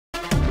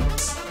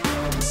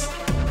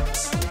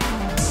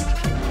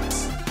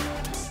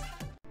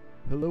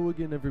Hello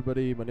again,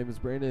 everybody. My name is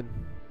Brandon,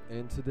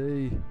 and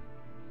today,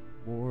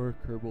 more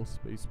Kerbal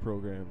Space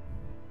Program.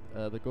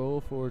 The goal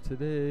for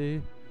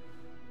today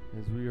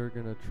is we are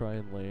going to try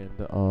and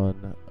land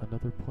on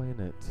another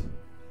planet.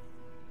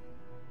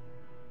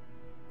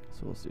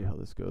 So we'll see how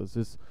this goes.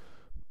 This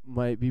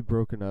might be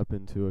broken up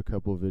into a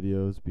couple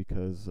videos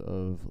because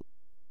of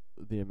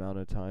the amount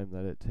of time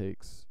that it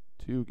takes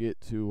to get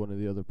to one of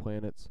the other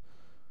planets.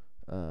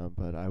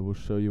 But I will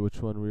show you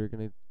which one we are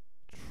going to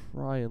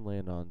try and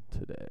land on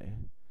today.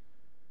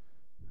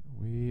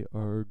 We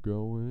are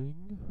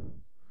going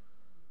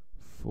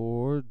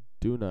for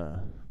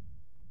Duna.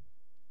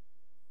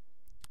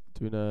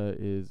 Duna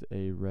is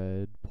a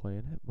red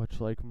planet, much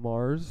like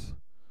Mars,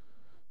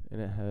 and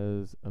it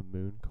has a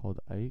moon called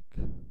Ike.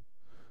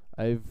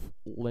 I've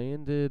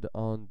landed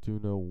on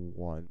Duna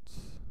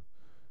once,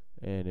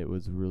 and it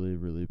was really,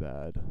 really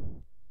bad.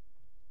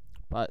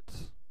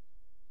 But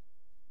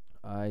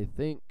I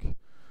think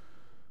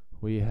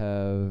we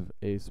have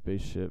a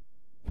spaceship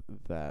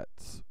that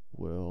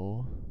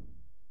will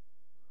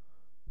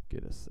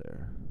get us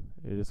there.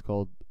 It is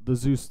called the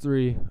Zeus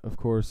 3, of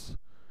course,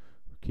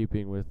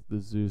 keeping with the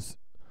Zeus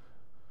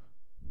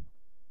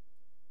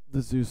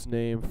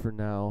name for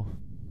now.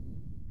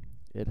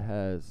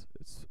 It's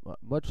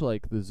much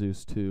like the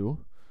Zeus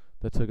 2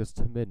 that took us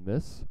to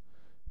Midmas,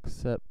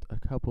 except a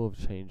couple of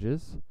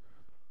changes.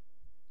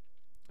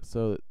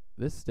 So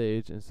this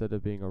stage, instead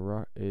of being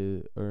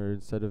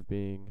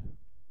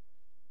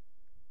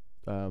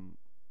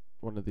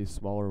one of these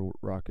smaller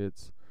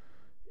rockets,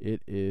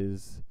 it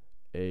is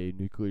a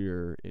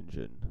nuclear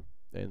engine,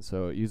 and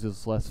so it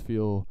uses less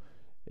fuel.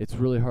 It's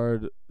really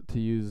hard to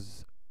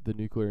use the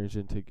nuclear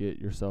engine to get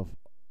yourself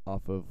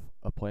off of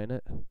a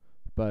planet,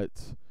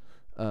 but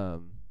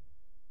at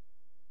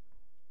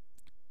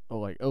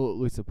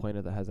least a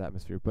planet that has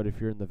atmosphere. But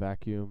if you're in the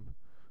vacuum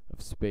of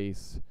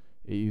space,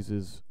 it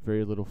uses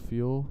very little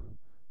fuel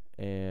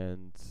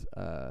and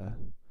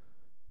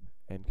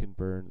can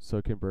burn. So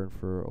it can burn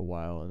for a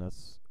while, and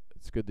it's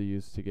good to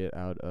use to get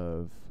out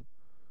of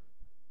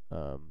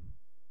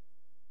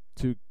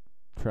to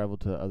travel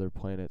to other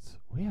planets.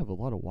 We have a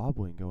lot of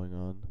wobbling going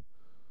on.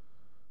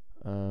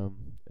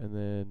 And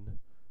then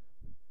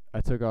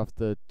I took off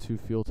the 2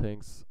 fuel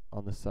tanks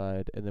on the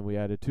side, and then we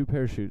added 2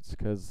 parachutes,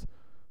 because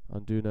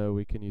on Duna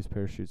we can use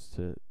parachutes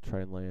to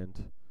try and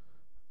land.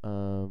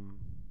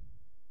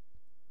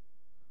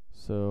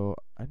 So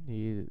I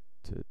need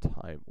to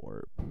time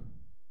warp.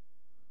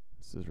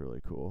 This is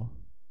really cool.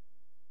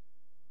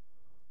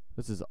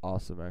 This is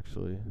awesome,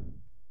 actually.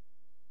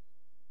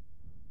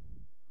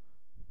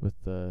 With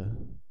the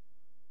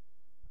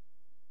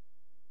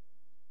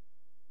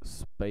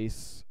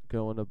space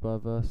going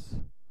above us,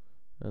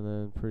 and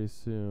then pretty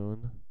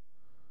soon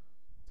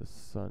the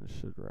sun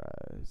should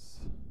rise.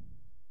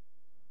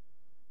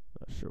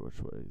 Not sure which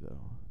way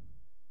though.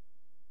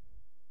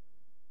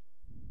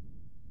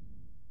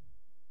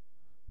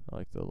 I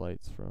like the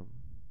lights from.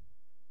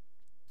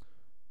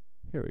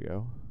 Here we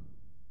go.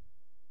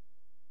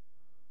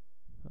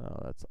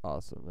 Oh, that's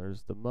awesome.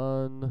 There's the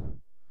mun.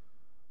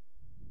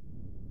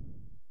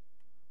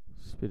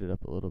 Speed it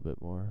up a little bit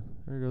more.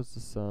 There goes the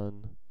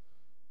sun.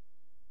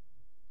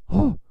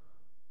 Oh!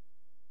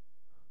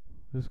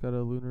 We just got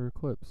a lunar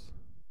eclipse.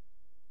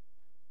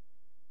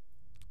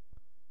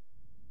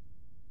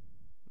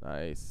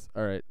 Nice.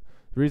 Alright.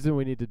 The reason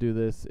we need to do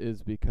this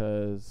is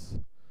because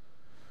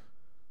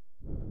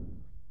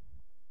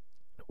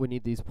we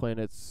need these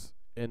planets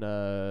in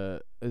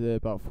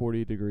about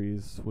 40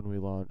 degrees when we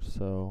launch,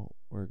 so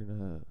we're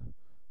gonna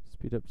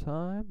speed up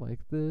time like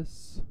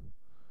this,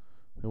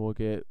 and we'll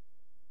get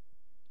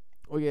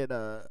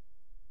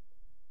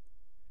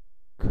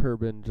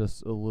Kerbin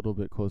just a little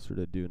bit closer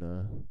to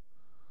Duna,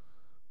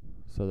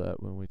 so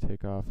that when we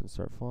take off and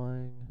start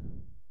flying.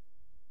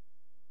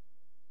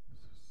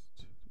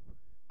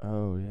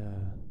 Oh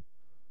yeah,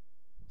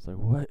 it's like,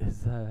 what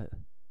is that?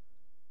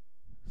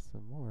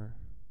 Some more.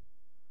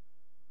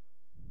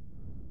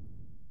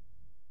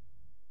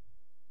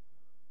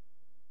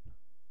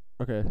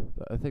 Okay,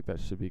 I think that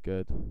should be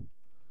good.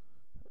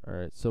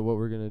 Alright, so what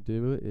we're going to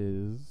do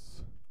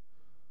is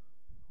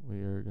we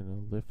are going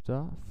to lift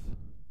off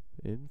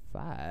in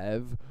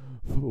 5,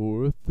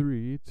 4,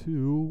 3,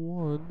 2,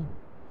 1.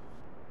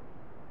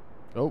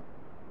 Oh,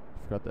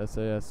 forgot the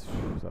SAS.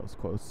 That was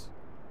close.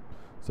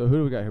 So who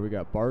do we got here? We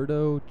got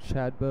Bardo,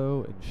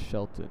 Chadbo, and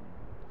Shelton.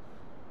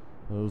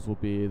 Those will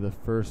be the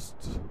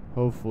first,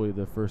 hopefully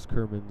the first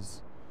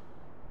Kermans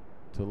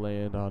to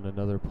land on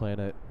another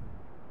planet.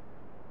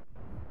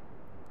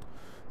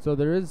 So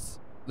there is,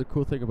 the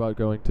cool thing about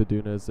going to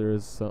Duna is there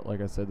is,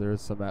 like I said, there is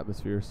some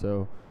atmosphere,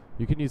 so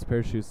you can use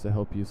parachutes to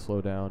help you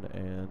slow down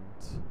and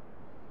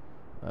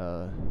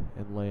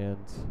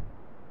land.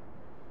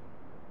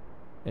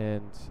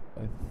 And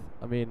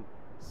I mean,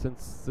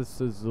 since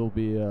will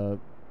be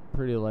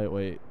pretty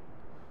lightweight,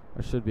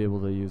 I should be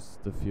able to use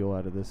the fuel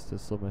out of this to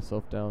slow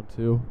myself down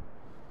too.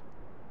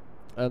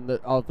 And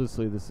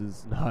obviously this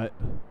is not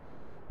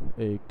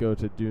a go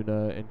to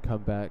Duna and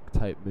come back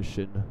type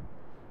mission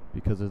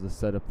because of the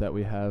setup that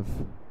we have.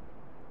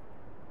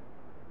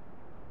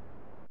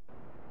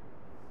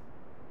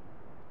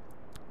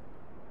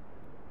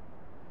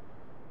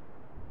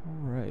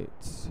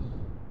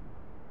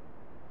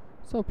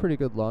 So a pretty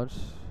good launch.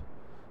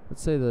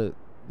 Let's say that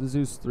the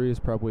Zeus 3 is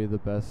probably the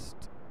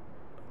best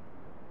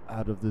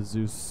out of the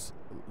Zeus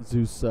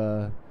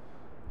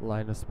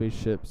line of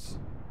spaceships.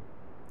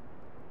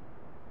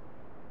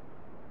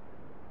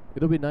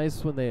 It'll be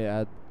nice when they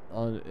add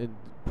on in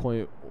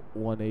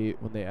 0.18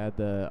 when they add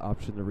the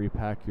option to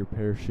repack your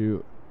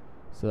parachute,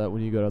 so that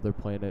when you go to other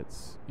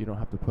planets, you don't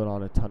have to put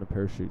on a ton of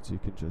parachutes. You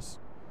can just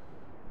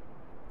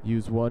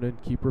use one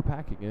and keep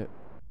repacking it.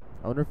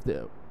 I wonder if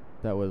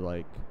that would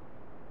like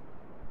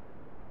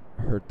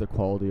hurt the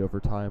quality over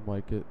time,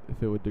 like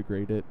if it would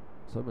degrade it.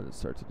 So I'm gonna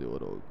start to do a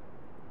little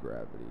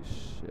gravity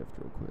shift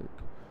real quick.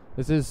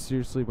 This is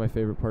seriously my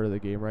favorite part of the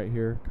game right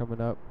here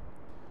coming up,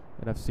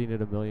 and I've seen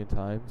it a million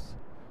times,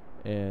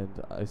 and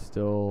I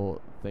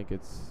still think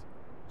it's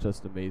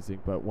just amazing.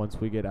 But once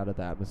we get out of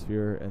the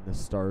atmosphere and the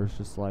stars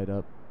just light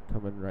up,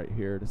 coming right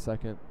here in a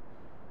second.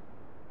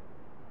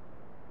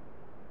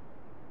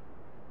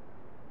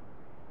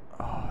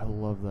 Oh, I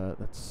love that.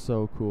 That's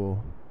so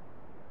cool.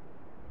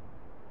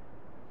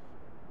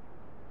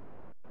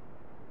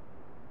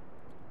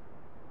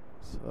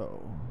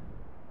 So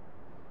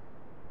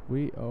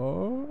we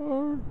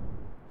are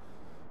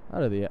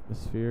out of the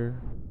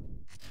atmosphere.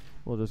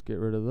 We'll just get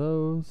rid of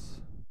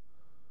those,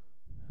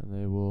 and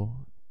they will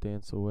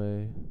dance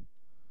away.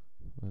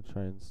 I'm gonna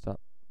try and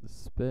stop the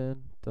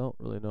spin. Don't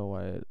really know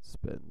why it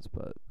spins,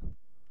 but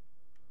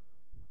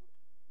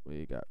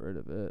we got rid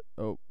of it.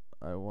 Oh,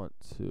 I want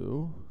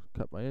to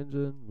cut my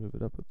engine, move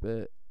it up a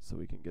bit so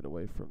we can get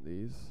away from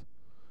these.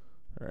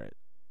 Alright,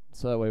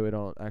 so that way we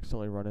don't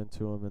accidentally run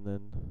into them and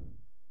then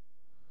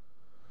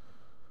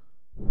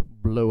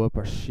blow up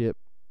our ship.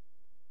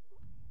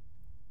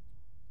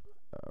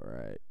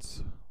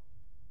 Alright.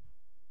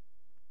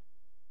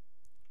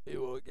 We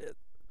will get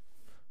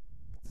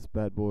this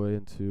bad boy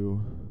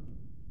into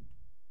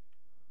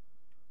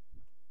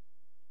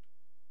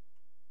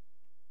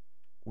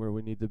where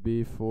we need to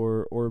be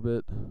for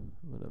orbit. I'm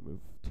gonna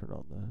turn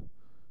on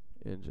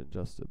the engine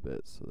just a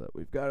bit so that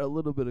we've got a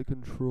little bit of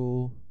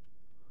control.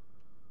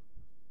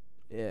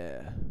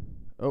 Yeah.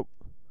 Oh,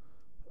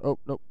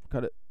 nope,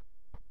 cut it.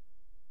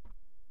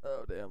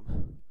 Oh,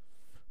 damn.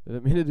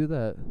 Didn't mean to do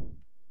that.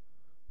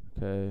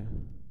 Okay.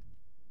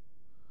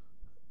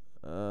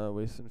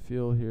 Wasting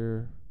fuel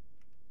here.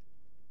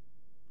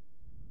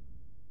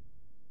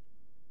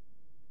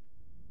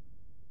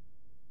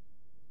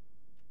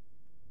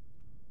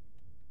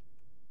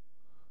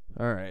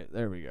 Alright,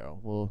 there we go.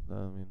 Well, I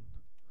mean,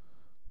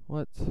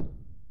 what?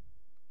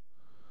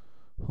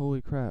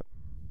 Holy crap.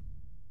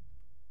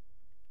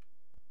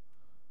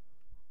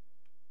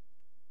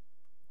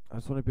 I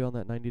just want to be on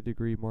that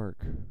 90-degree mark.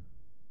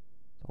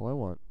 That's all I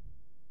want.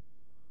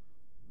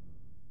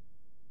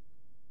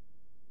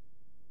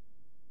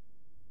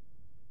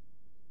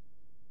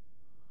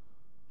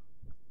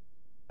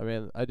 I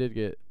mean, I did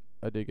get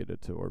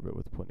it to orbit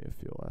with plenty of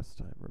fuel last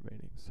time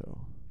remaining,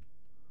 so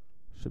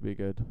should be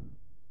good.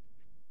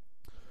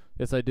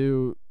 Yes, I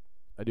do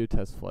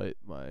test flight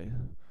my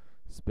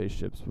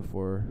spaceships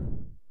before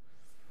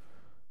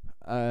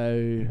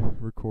I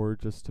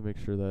record, just to make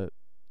sure that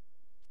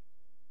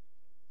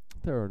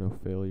there are no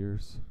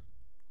failures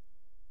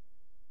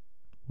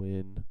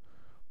when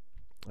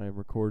I am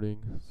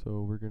recording.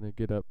 So we're gonna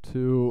get up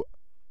to,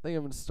 I think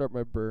I'm gonna start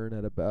my burn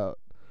at about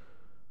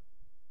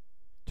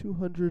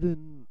 200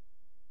 and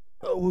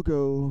we'll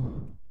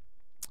go,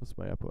 what's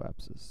my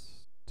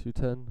apoapsis?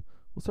 210.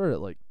 We'll start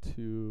at like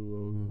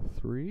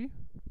 203.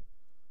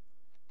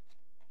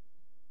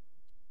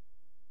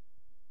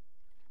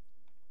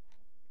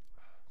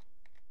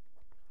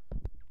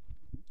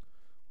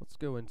 Let's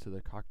go into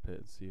the cockpit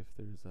and see if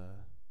there's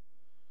a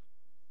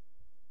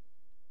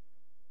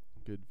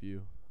good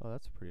view. Oh,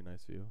 that's a pretty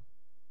nice view.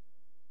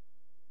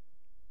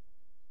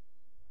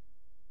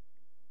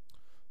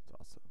 It's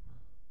awesome.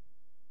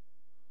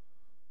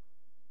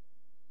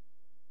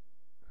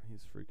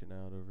 He's freaking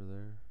out over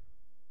there.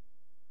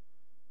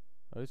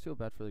 I always feel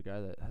bad for the guy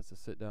that has to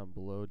sit down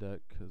below deck,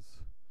 because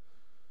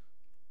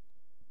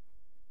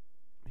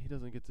he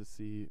doesn't get to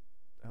see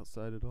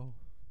outside at all.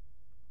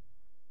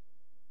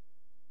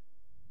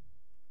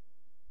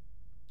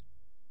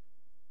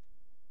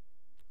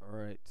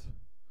 Alright.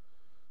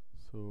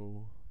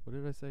 So, what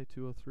did I say?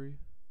 203?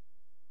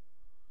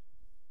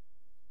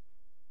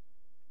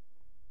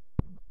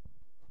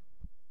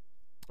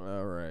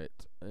 Alright.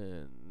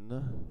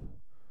 And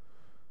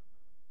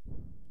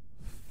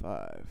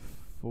 5,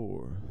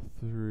 4,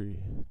 3,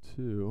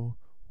 2,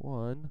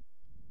 1.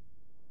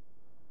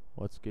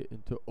 Let's get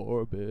into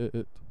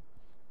orbit.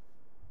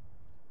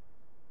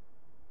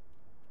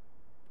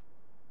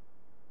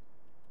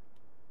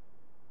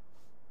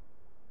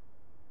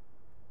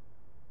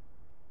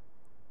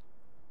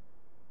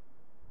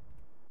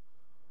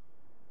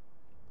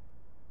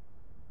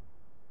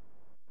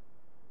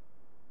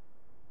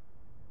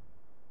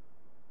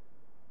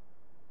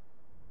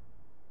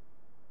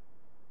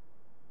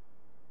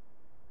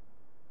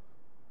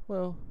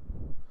 Well,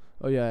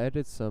 oh yeah, I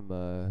added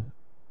some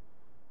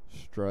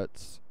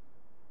struts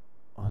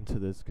onto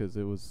this because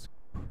it was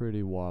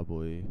pretty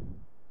wobbly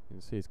You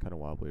can see it's kind of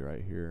wobbly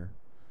right here.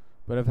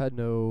 But I've had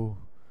no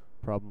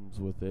problems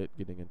with it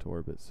getting into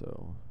orbit,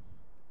 so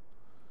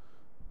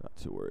not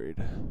too worried.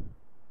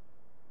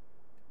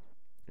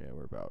 Yeah,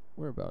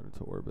 we're about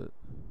into orbit.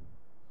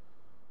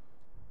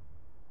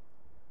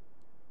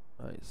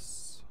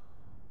 Nice.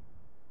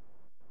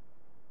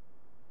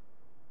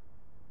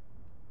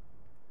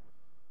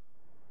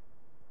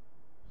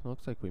 It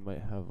looks like we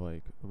might have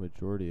like a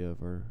majority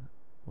of one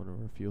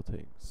of our fuel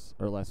tanks,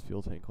 our last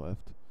fuel tank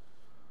left.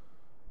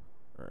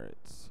 Alright.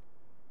 So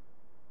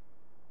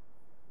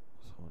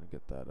I want to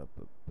get that up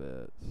a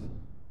bit.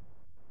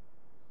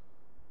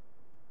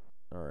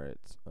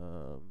 Alright,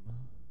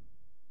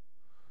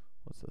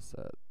 what's this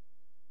at?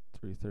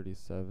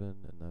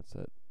 337, and that's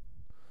it.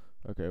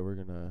 Okay, we're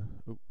gonna,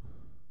 if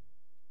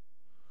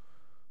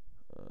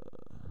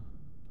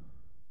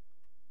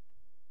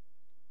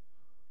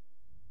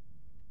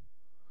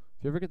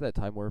you ever get that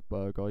time warp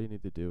bug, all you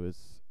need to do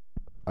is,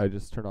 I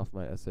just turn off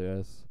my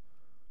SAS,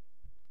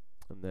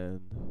 and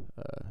then,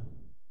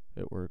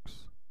 it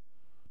works.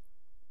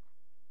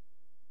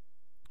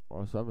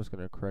 So I'm just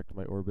going to correct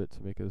my orbit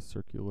to make it a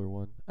circular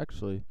one.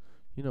 Actually,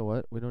 you know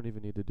what? We don't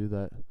even need to do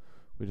that.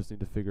 We just need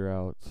to figure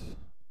out...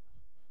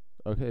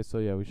 Okay, so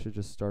yeah, we should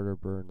just start our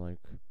burn like...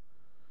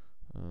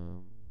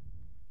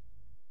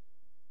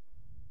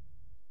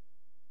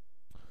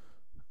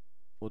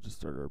 we'll just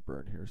start our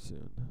burn here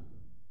soon.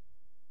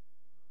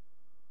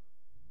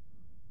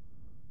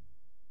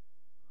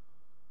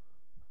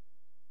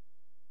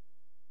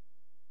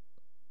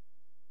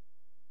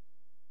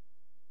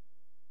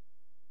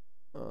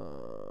 I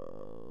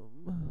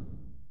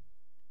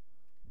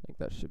think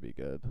that should be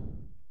good.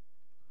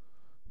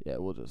 Yeah,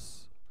 we'll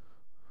just...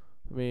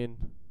 I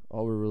mean,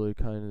 all we're really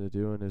kind of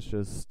doing is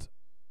just...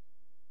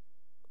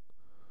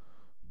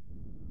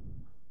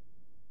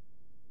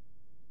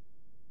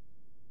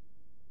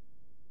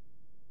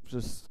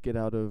 get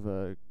out of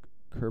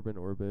Kerbal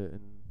orbit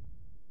and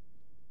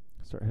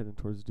start heading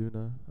towards Duna.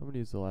 I'm going to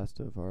use the last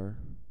of our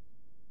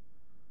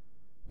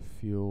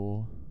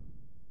fuel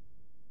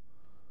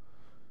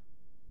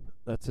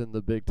that's in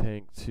the big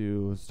tank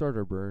to start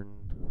our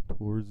burn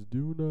towards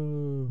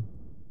Duna.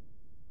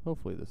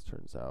 Hopefully this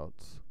turns out.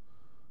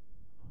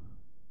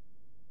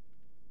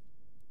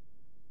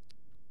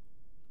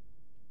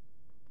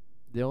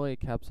 The only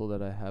capsule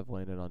that I have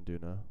landed on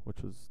Duna,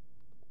 which was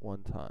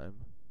one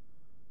time,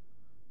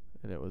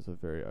 and it was a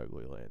very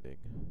ugly landing.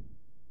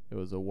 It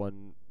was a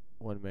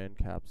one-man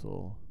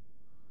capsule,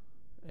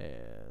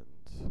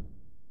 and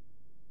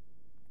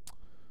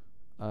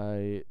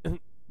I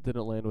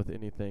didn't land with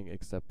anything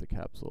except the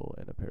capsule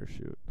and a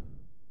parachute.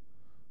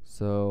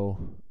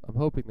 So I'm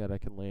hoping that I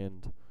can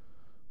land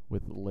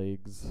with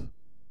legs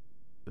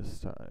this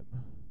time.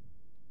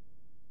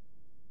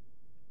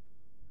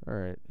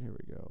 Alright, here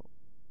we go.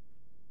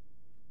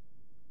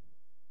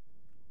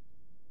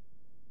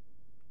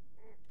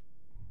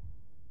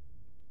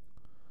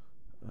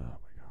 Oh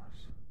my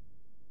gosh.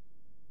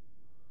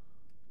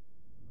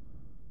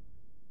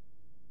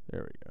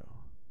 There we go.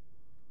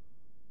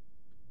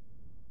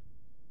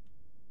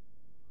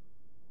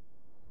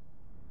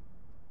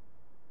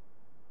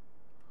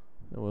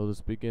 And we'll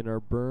just begin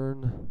our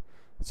burn.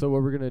 So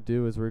what we're going to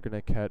do is we're going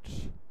to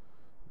catch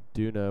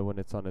Duna when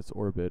it's on its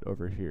orbit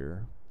over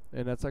here.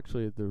 And that's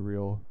actually the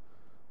real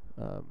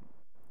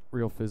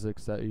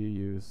physics that you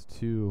use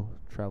to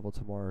travel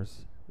to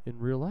Mars in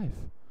real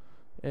life.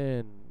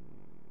 And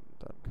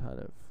I'm kind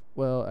of...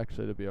 Well,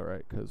 actually it'll be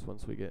alright, because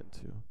once we get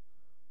into...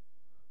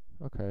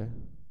 Okay.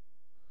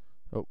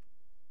 Oh.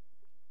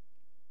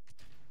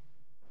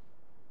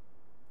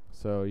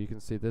 So you can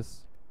see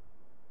this...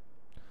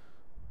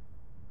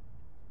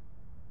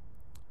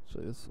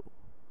 Actually, this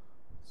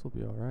will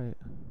be alright.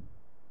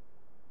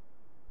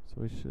 So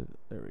we should...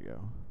 There we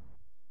go.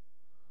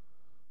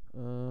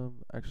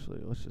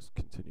 Actually, let's just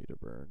continue to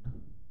burn.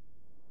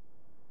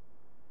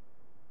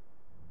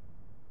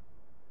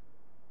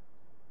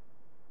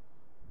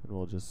 And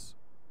we'll just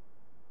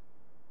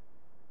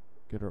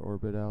get our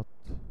orbit out.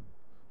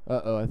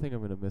 Uh-oh, I think I'm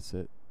going to miss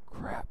it.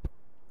 Crap.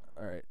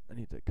 Alright, I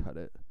need to cut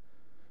it.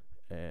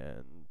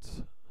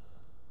 And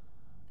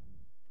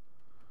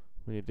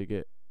we need to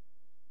get...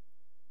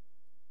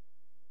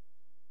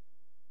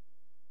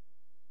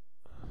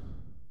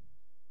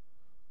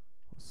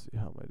 Let's see,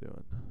 how am I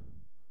doing?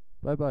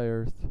 Bye-bye,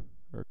 Earth.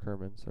 Or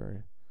Kerman,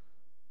 sorry.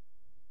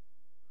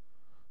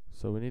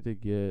 So we need to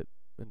get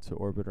into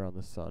orbit around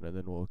the sun, and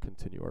then we'll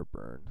continue our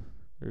burn.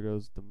 There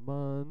goes the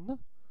mun.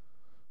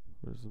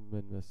 Where's the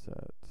Minmus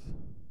at?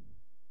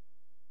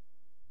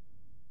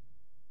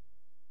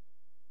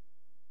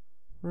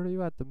 Where are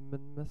you at, the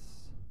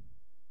Minmus?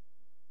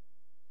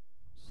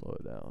 Slow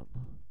it down.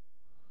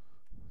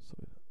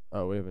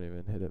 Oh, we haven't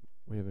even hit it.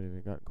 We haven't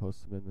even gotten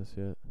close to Minmus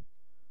yet.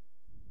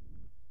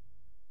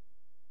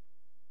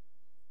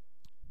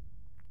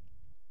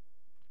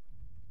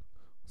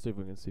 See if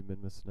we can see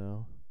Minmus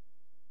now.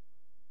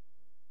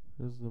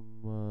 There's the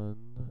mun.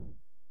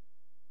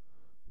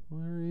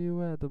 Where are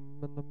you at, the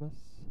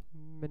Minimus?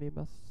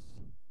 Minimus?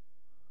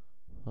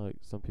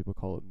 Like some people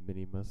call it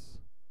Minimus.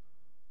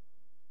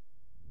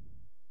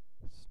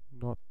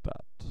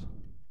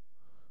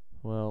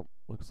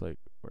 looks like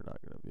we're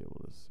not going to be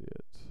able to see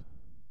it.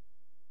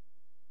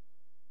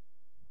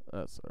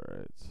 That's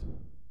alright.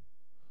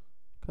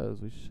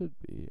 Because we should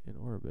be in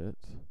orbit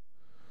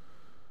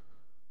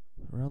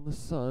around the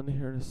sun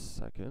here in a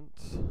second.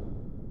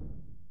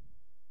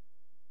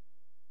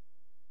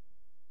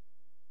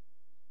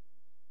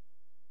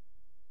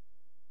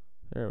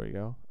 There we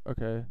go.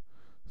 Okay.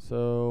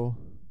 So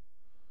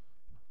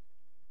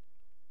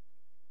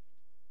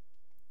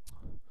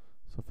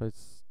if I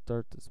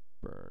start this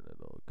burn,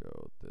 it'll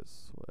go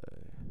this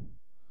way.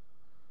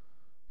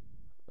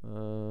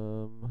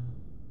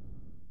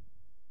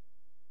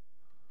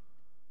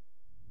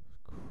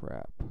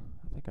 Crap.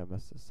 I think I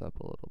messed this up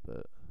a little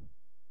bit.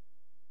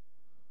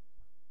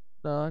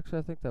 No, actually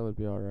I think that would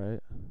be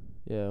alright.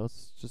 Yeah,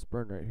 let's just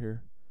burn right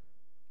here.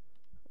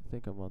 I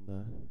think I'm on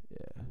the,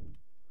 yeah.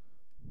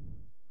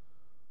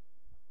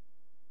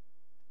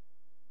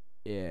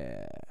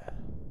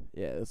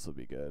 Yeah, this will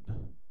be good.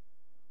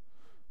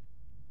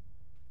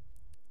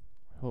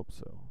 I hope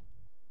so.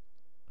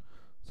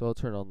 So I'll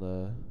turn on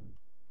the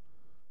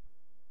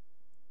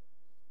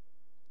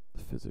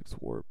physics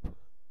warp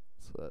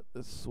so that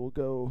this will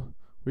go.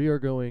 We are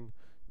going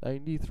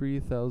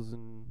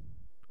 93,000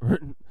 or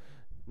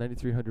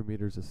 9,300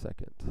 meters a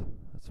second.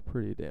 That's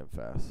pretty damn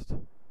fast.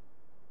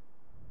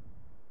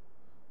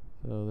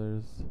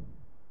 So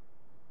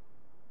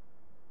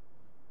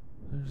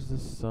there's the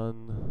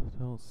sun.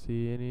 Don't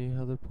see any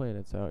other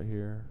planets out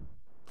here.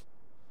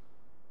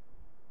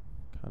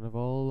 Kind of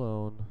all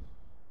alone.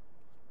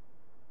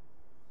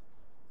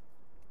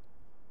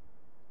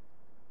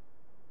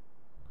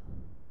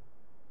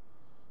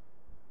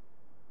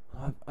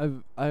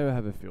 I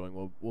have a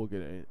feeling we'll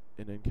get an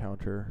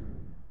encounter.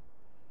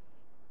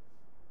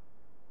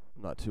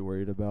 I'm not too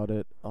worried about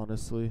it,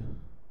 honestly.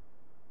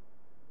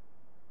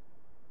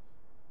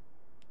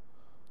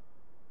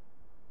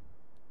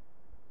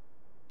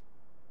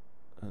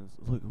 And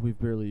look, we've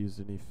barely used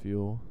any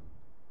fuel.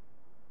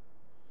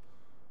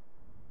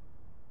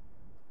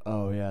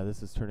 Oh yeah,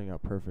 this is turning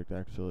out perfect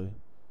actually.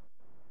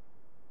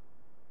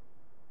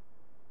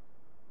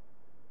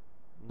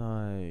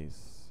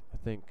 Nice. I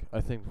think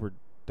we're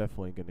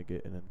definitely gonna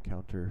get an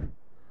encounter.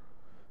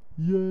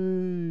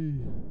 Yay!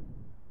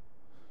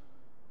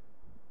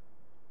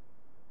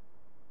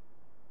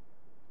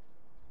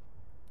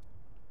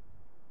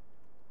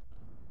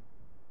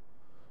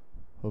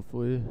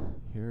 Hopefully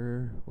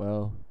here,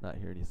 well, not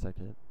here any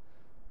second,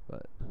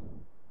 but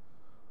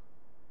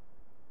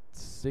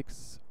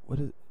what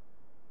is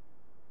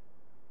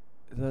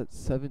that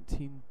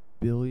 17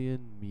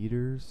 billion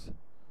meters?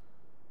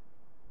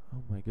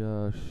 Oh my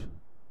gosh.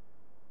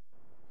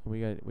 We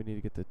need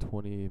to get to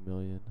 20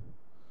 million.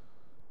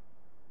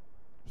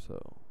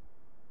 So,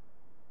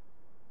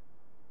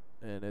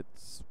 and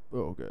it's,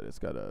 oh good, it's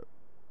got a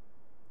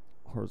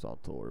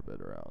horizontal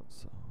orbit around,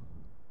 so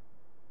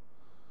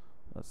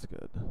that's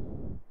good.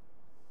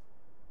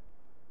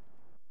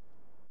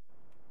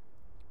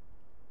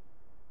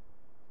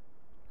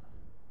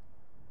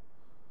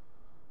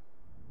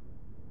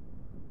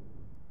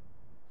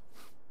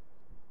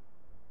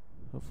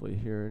 Hopefully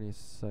here any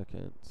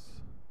second.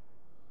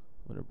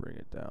 I'm going to bring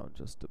it down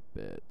just a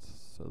bit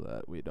so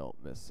that we don't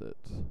miss it.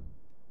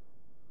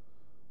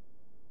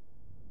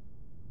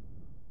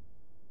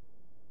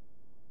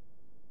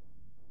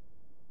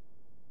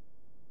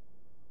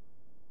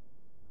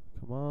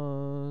 Come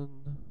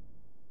on.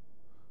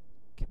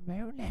 Come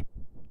on.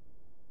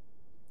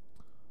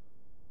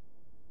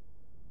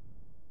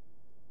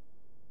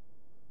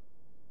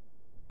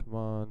 Come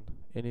on.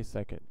 Any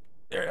second.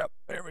 Yep,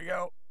 there we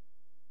go.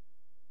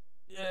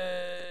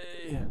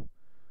 Yay!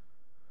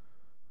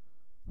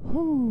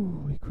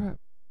 Holy crap.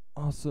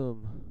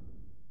 Awesome.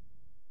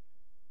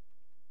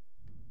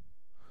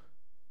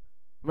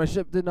 My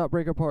ship did not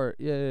break apart.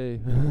 Yay.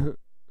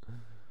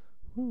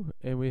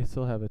 And we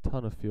still have a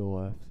ton of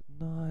fuel left.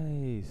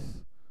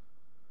 Nice.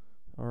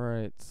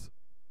 Alright.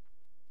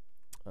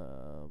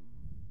 Let's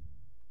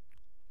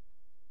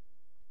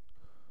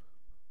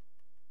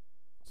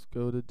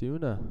go to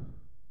Duna.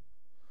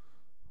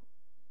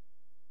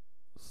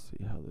 Let's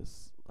see how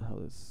this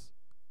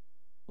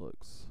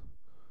looks.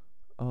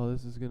 Oh,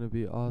 this is gonna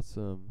be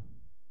awesome.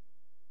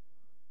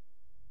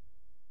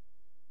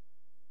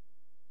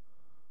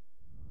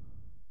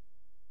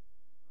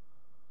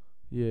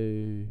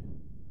 Yay.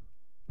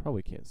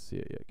 Probably can't see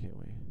it yet, can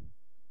we?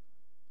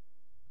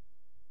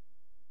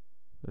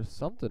 There's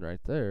something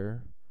right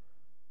there.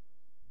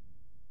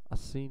 I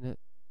seen it.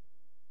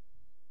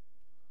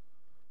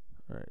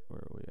 Alright, where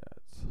are we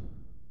at?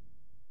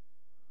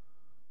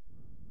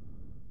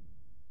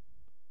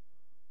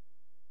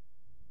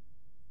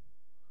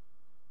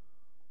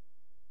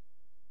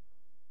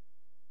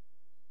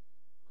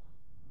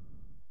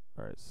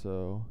 Alright,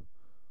 so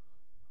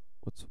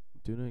what's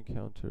Duna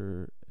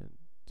encounter and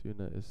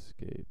Duna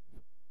escape?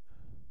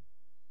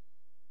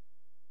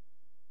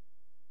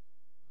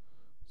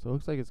 So it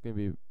looks like it's going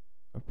to be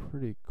a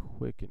pretty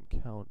quick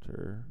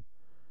encounter.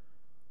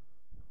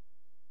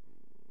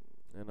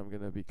 And I'm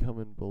going to be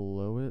coming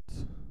below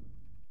it.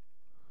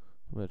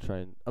 I'm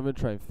gonna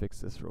try and fix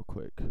this real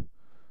quick.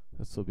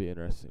 This will be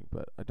interesting,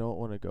 but I don't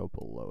want to go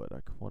below it. I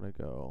want to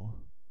go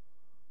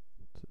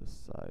to the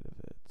side of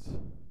it.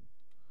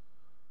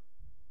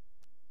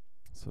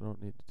 So I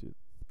don't need to do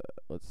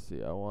that. Let's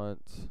see. I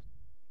want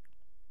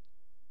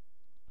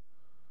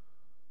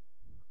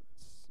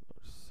it's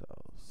north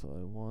south. So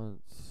I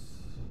want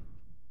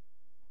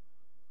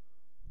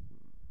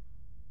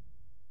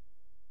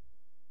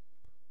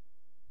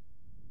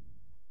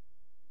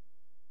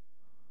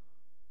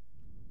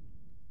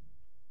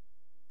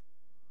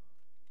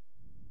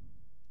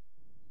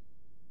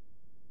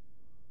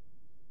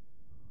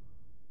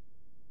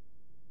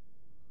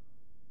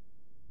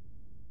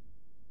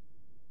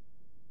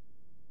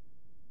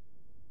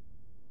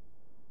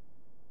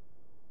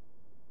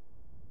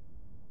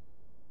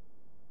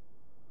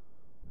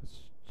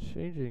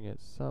changing it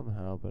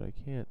somehow, but I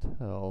can't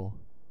tell.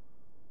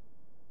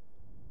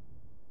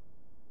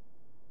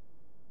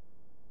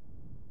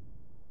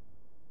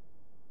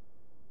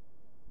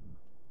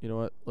 You know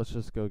what? Let's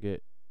just go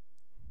get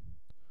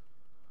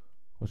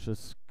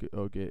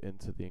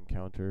into the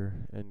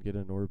encounter and get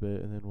an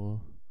orbit, and then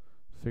we'll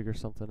figure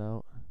something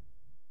out.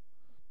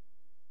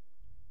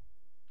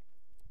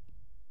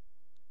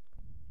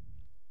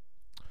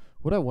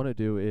 What I want to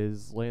do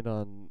is land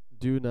on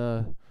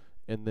Duna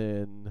and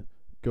then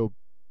go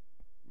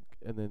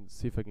and then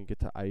see if I can get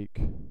to Ike.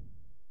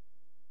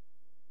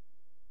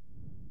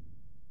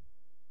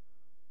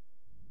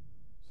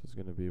 This is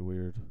going to be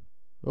weird.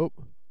 Oh.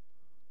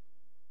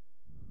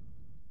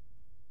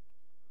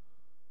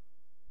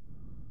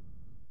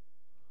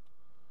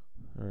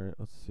 Alright,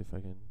 let's see if I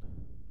can.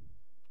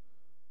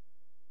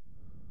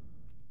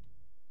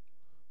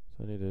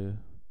 So I need to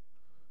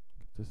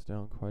get this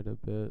down quite a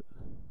bit.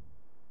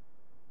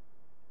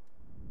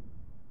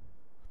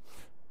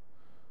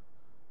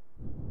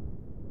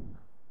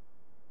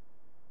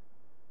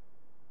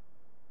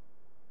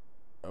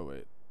 Oh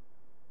wait,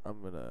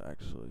 I'm gonna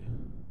actually,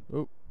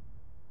 I'm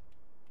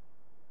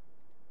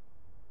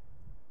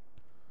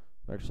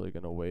actually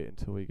gonna wait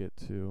until we get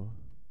to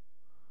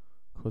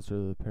closer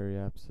to the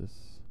periapsis.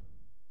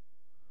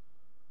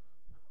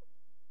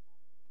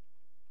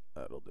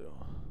 That'll do.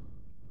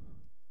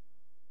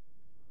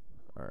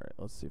 Alright,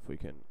 let's see if we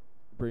can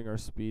bring our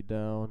speed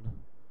down.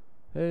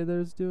 Hey,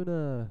 there's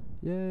Duna!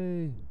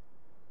 Yay!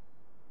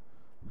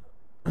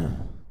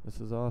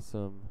 This is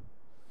awesome.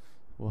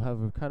 We'll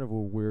have a kind of a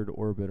weird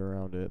orbit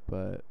around it,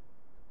 but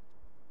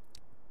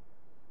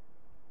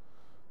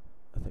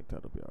I think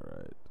that'll be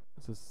alright.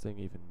 Is this thing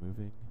even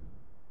moving?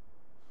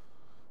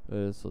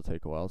 This will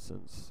take a while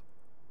since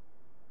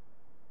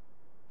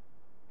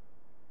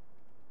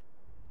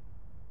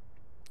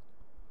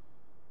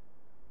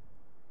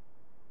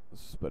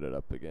let's split it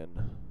up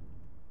again.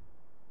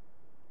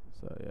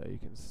 So yeah, you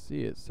can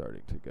see it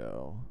starting to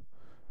go.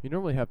 You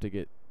normally have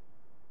to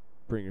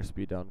bring your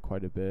speed down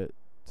quite a bit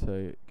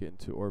to get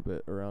into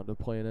orbit around a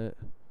planet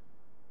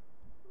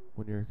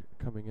when you're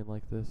coming in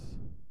like this.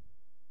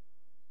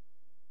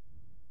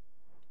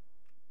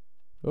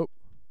 Oh.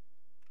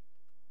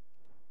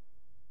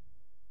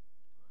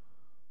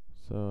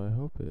 So I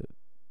hope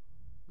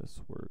this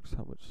works.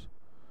 How much?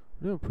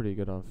 We're doing pretty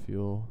good on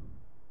fuel.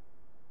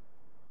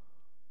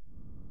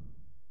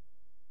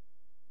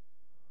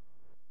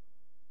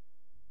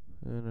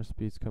 And our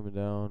speed's coming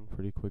down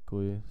pretty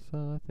quickly,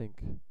 so I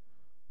think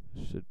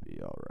it should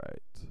be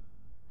alright.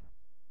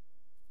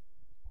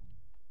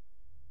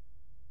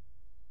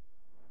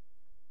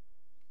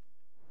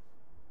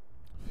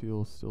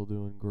 Fuel's still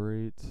doing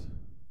great.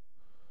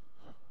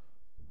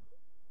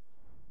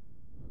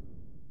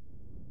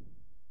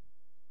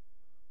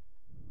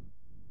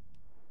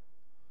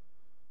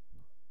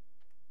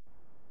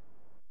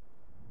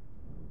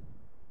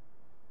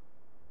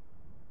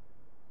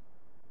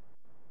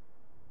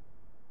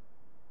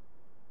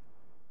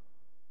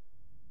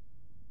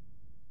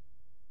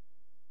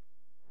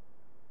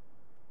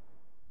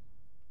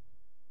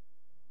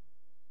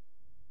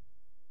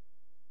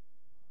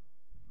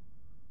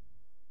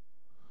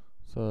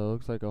 So it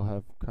looks like I'll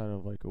have kind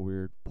of like a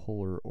weird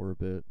polar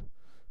orbit,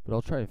 but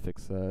I'll try and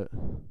fix that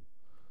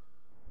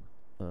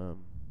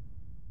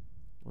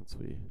once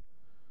we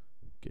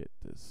get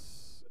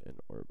this in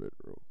orbit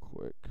real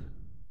quick.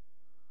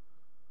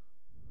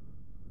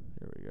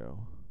 Here we go.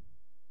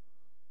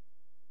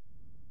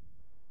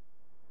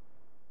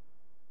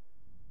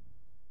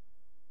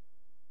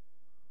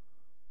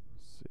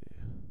 Let's see.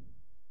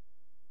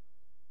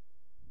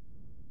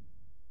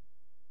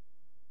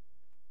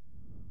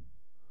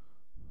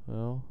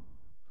 Well,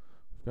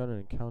 we've got an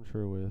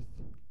encounter with.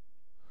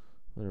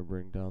 I'm gonna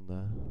bring down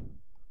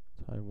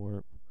the time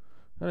warp.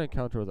 Got an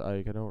encounter with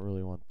Ike. I don't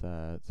really want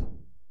that.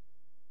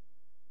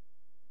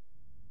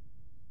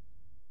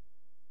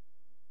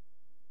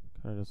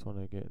 Kind of just want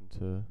to get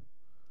into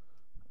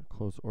a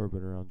close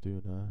orbit around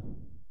Duna.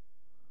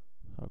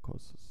 How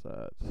close is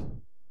that?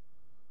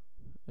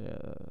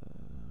 Yeah.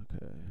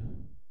 Okay.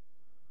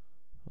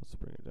 Let's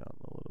bring it down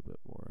a little bit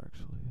more,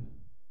 actually.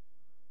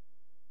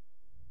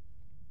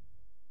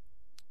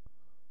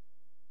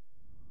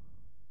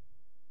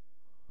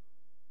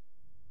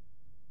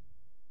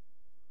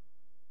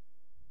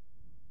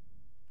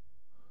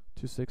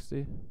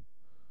 260?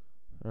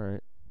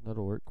 Alright,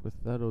 that'll work.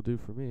 That'll do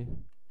for me.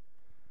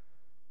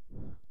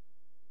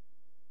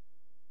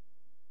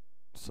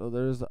 So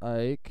there's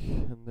Ike,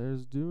 and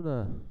there's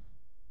Duna.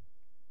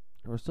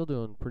 We're still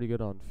doing pretty good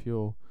on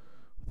fuel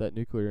with that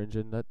nuclear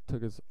engine. That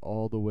took us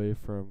all the way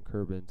from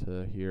Kerbin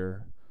to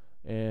here,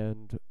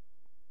 and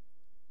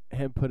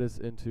put us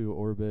into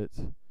orbit.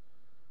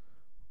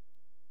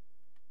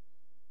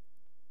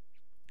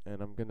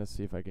 And I'm gonna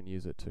see if I can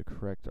use it to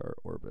correct our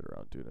orbit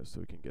around Duna, so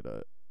we can get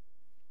a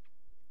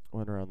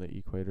one around the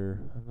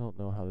equator. I don't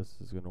know how this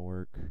is gonna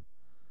work.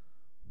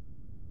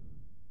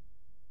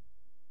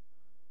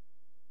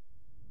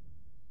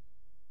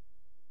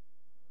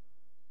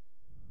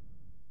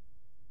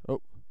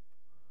 Oh.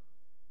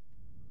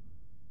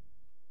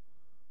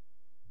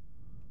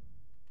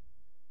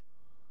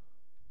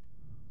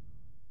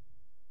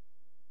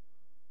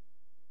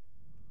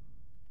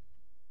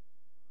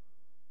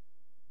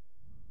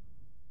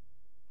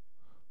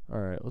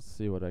 Alright, let's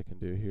see what I can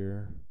do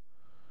here.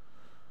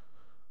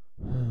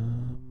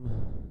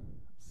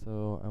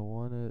 So I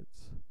want it.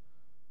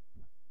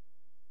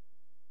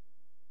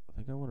 I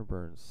think I want to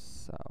burn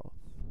south.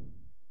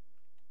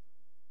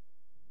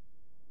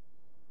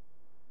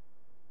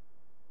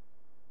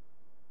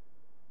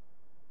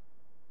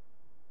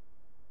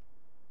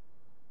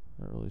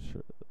 Not really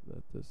sure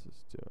that this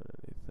is doing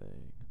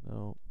anything.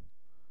 No.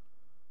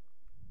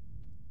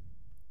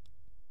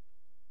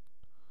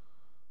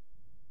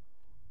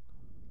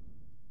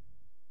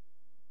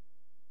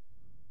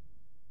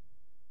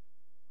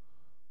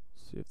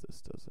 See if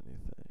this does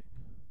anything.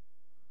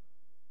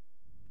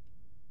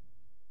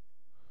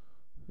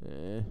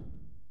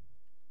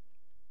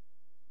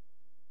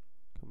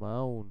 Come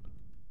on.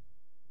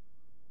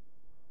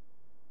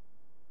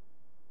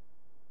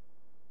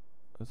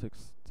 It's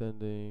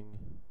extending.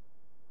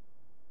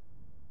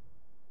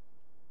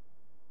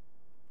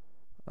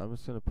 I'm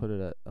just gonna put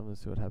it at. I'm gonna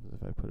see what happens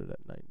if I put it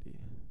at 90.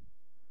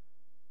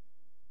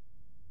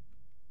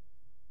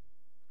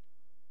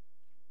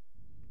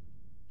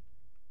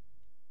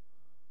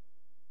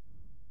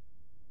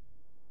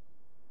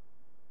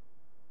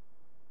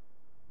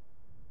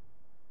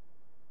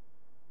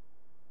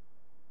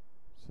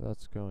 So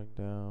that's going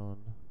down.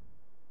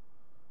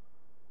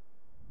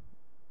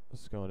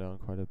 It's going down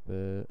quite a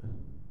bit.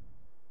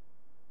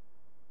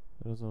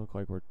 It doesn't look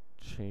like we're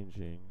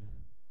changing.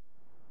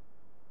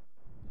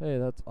 Hey,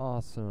 that's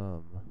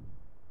awesome.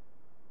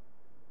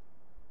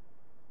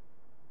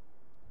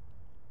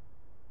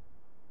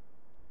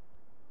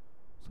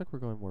 Looks like we're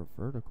going more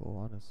vertical,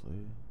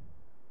 honestly.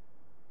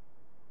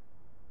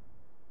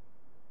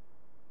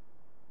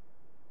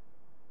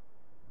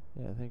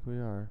 Yeah, I think we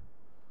are.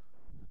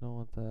 I don't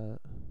want that.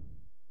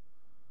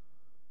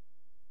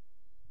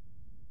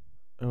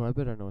 Oh, I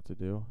bet I know what to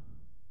do.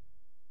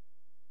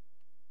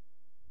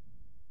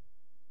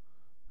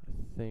 I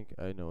think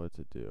I know what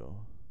to do.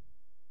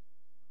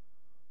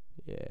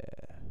 Yeah,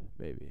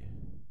 maybe.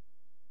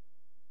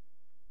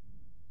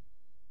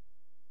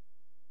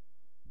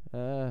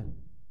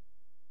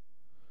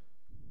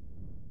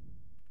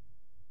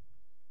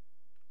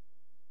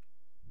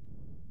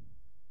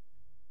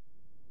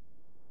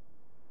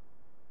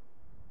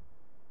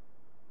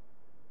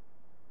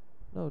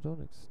 No,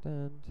 don't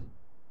extend.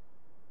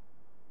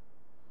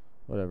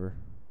 Whatever.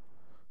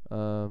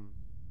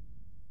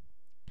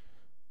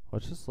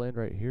 Let's just land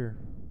right here.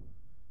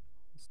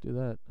 Let's do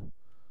that.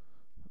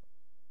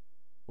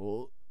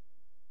 Well,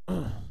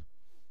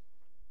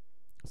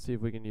 see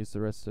if we can use the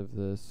rest of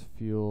this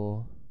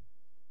fuel.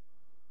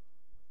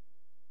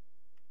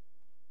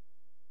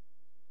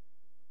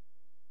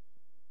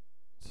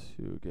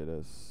 To get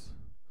us.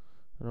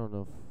 I don't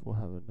know if we'll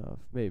have enough.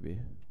 Maybe.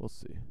 We'll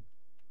see.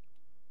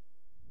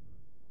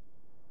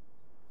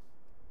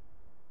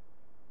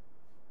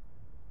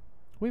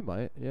 We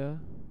might, yeah.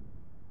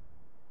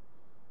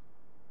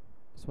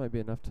 This might be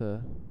enough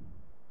to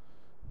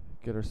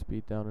get our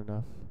speed down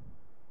enough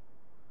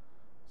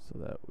so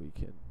that we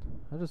can.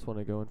 I just want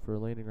to go in for a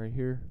landing right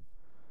here.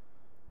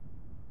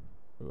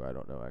 Ooh, I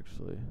don't know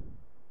actually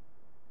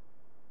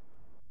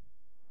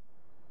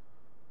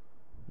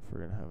if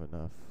we're gonna have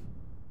enough.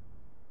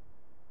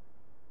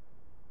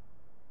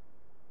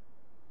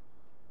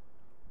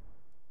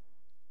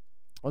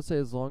 I'll say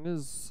as long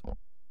as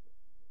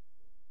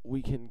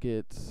we can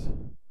get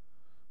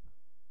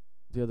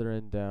the other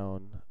end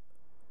down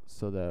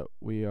so that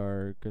we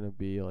are gonna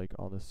be like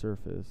on the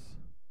surface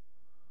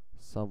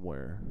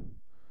somewhere,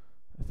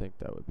 I think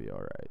that would be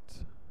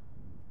alright.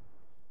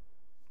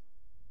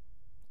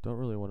 Don't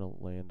really want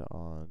to land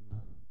on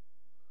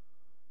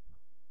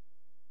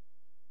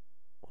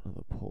one of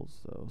the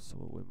poles though, so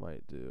what we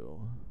might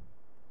do.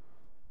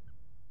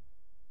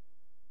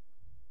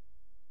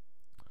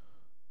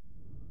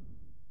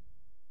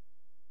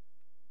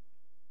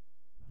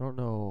 I don't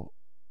know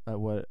at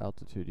what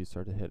altitude you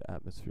start to hit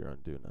atmosphere on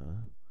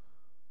Duna.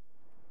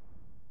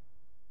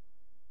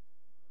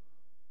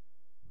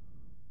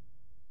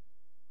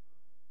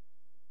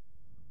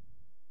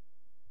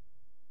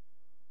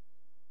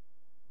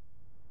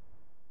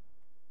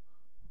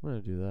 I'm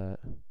gonna do that.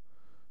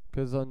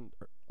 'Cause on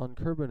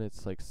Kerbin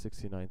it's like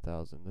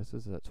 69,000. This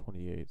is at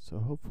 28. So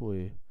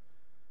hopefully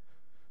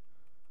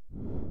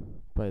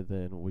by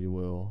then we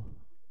will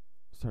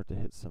start to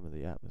hit some of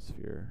the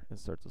atmosphere and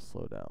start to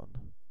slow down.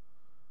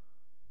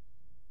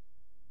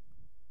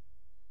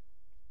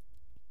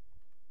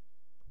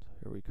 So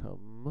here we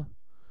come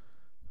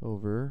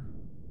over.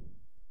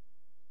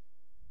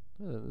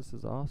 This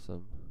is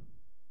awesome.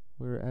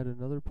 We're at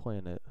another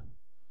planet.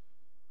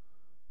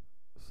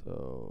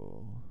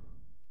 So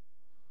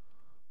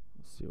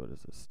let's see, what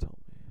does this tell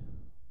me?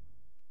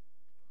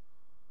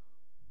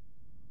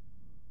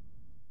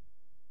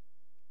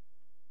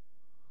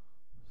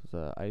 This is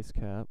a ice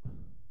cap,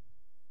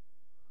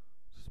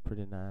 which is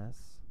pretty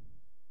nice.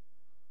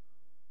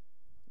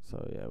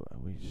 So yeah,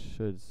 we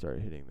should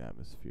start hitting the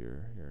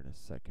atmosphere here in a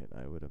second,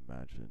 I would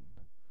imagine.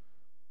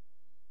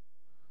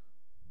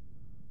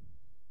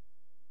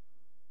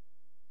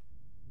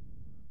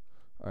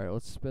 Alright,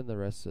 let's spin the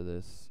rest of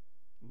this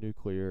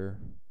nuclear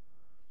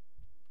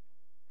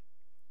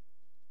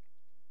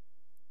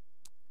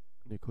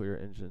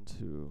engine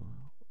to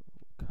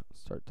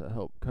start to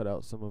help cut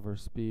out some of our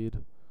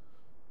speed.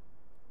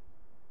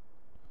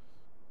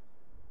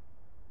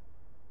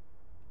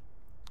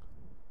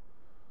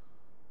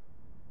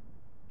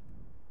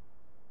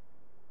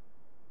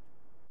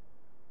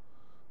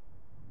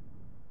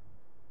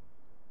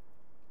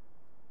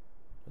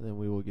 And then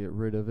we will get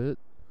rid of it,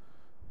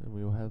 and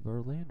we will have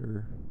our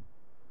lander.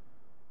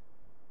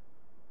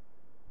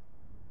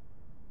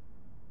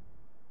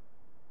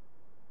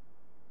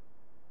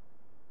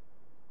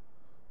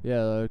 Yeah,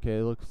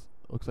 okay, looks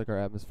like our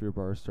atmosphere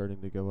bar is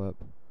starting to go up,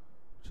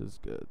 which is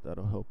good.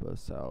 That'll help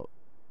us out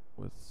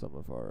with some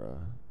of our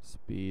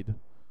speed.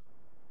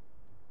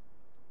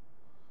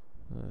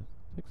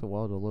 Takes a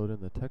while to load in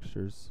the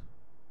textures.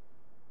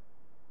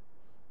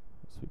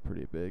 Must be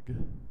pretty big.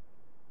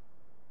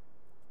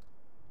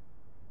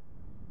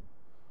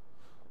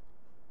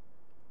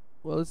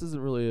 Well, this isn't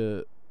really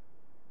a...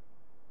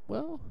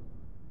 Well,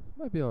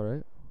 might be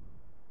alright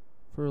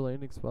for a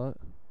landing spot.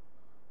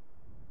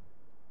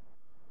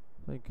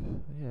 I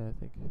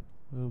think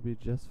we'll be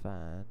just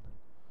fine.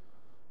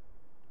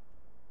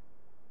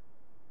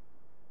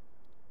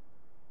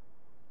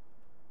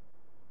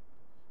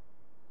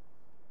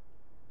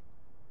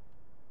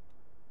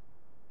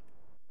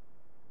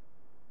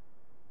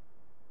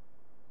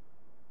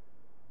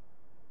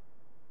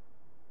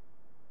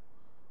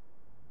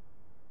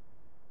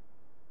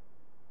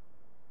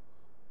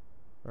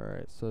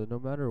 Alright, so no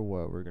matter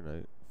what, we're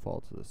gonna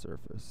fall to the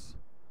surface.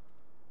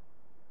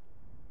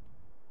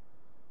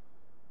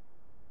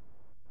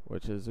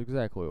 Which is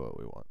exactly what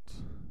we want.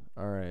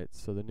 Alright,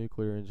 so the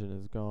nuclear engine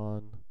is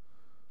gone.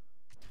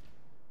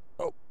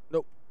 Oh,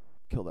 nope.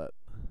 Kill that.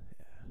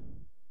 Yeah.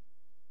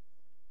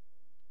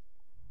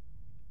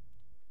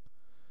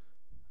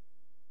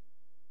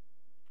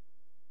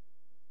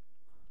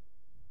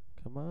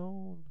 Come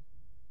on.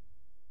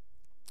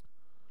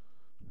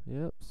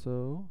 Yep,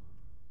 so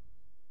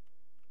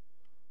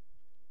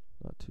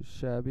not too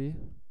shabby.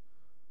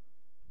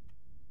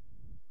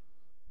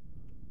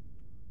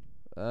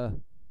 Let's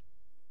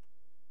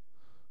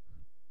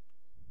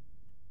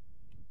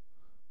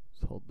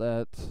hold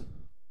that.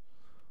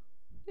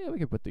 Yeah, we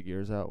can put the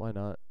gears out, why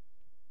not?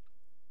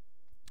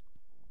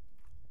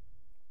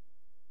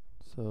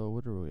 So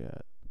what are we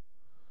at?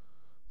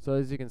 So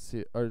as you can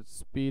see, our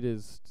speed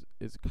is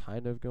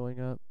kind of going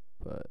up,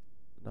 but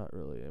not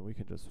really, and we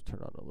can just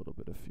turn on a little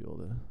bit of fuel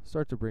to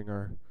start to bring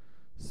our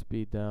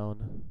speed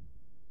down.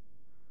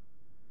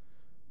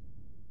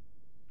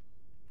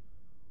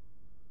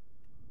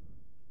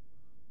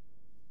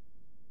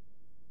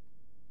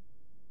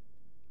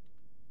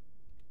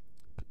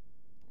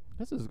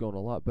 This is going a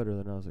lot better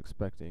than I was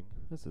expecting.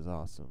 This is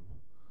awesome.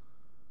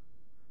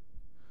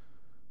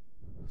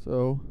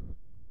 So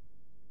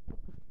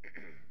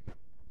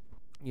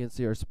you can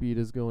see our speed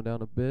is going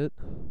down a bit.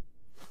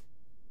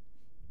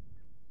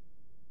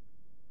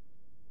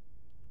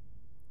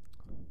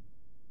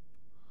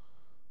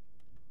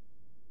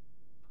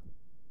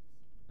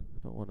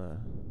 I don't want to...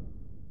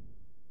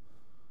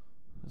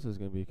 This is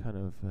going to be kind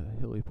of a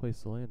hilly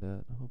place to land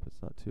at. I hope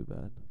it's not too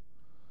bad.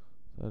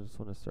 So I just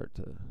want to start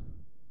to...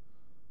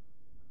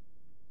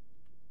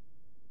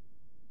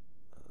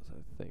 As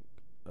I think...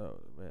 Oh,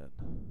 man.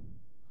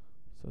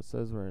 So it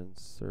says we're in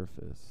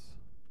surface.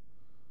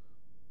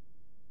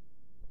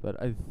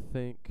 But I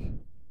think...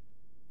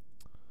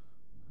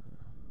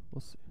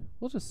 we'll see.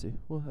 We'll just see.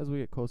 Well, as we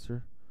get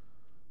closer,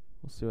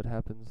 we'll see what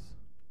happens.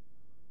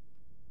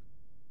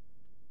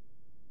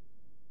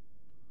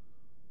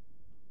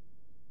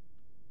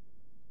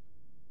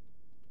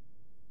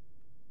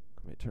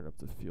 Let me turn up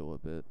the fuel a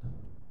bit.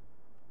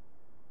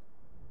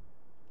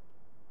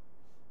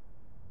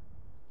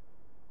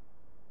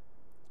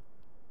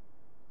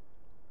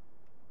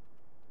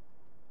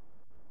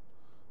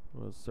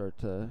 We'll start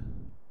to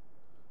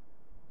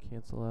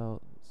cancel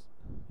out.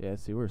 Yeah,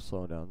 see, we're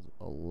slowing down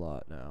a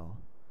lot now.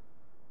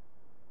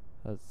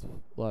 That's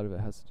a lot of it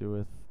has to do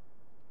with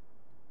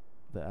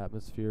the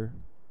atmosphere.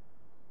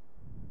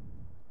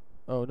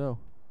 Oh no.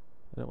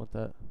 I don't want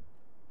that.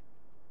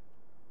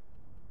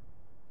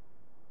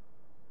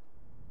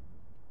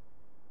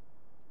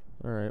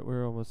 Alright,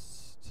 we're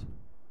almost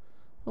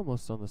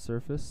on the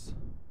surface.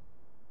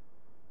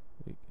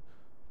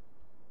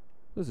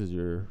 This is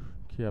your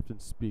captain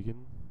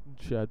speaking,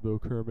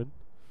 Chadbo Kerman.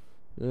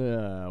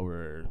 Yeah,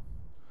 we're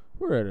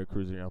at a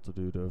cruising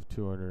altitude of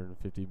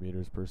 250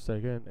 meters per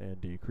second and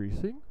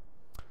decreasing.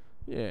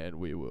 And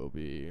we will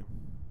be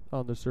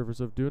on the surface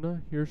of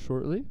Duna here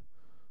shortly.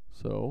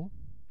 So,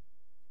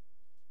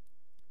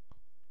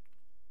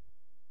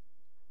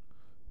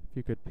 if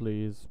you could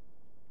please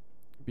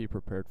be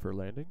prepared for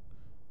landing.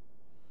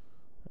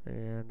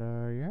 And,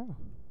 yeah.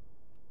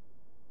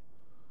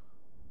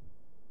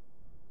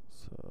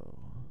 So,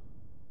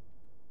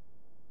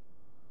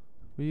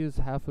 we use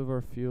half of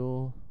our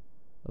fuel,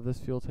 of this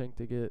fuel tank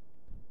to get,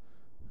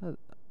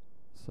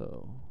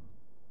 so.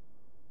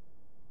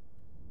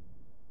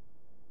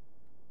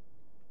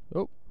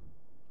 Oh.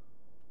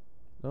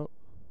 Nope.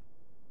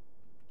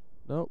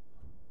 Nope.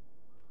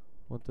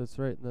 Want this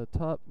right in the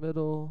top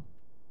middle.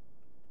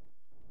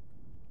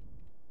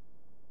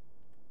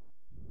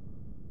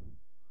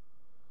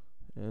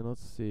 And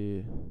let's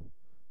see.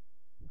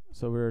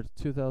 So we're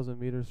 2,000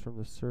 meters from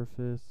the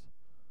surface.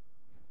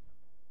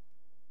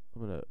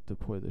 I'm going to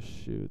deploy the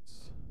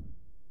chutes.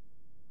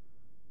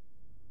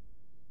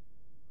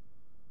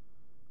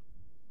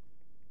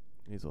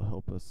 These will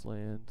help us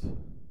land.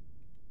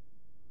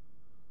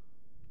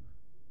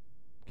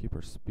 Keep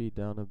our speed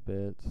down a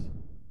bit.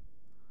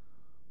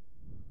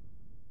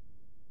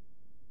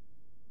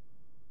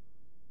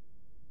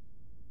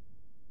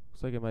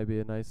 Looks like it might be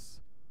a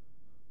nice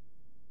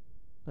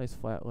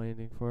flat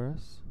landing for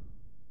us.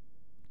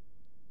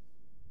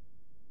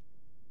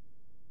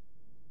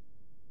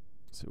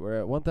 So we're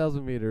at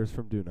 1,000 meters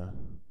from Duna.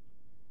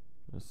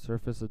 The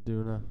surface of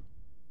Duna.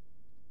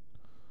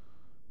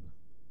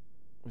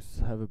 We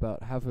have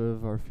about half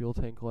of our fuel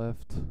tank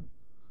left.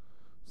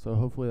 So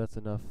hopefully that's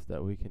enough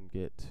that we can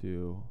get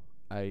to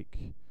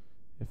Ike.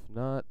 If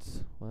not,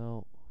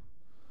 well,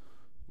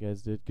 you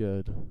guys did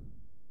good.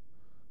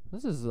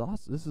 This is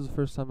awesome. This is the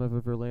first time I've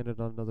ever landed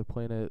on another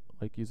planet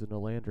like using a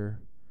lander.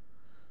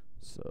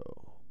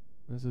 So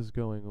this is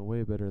going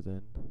way better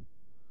than.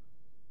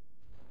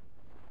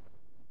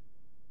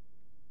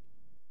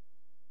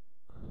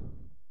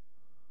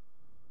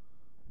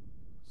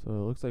 So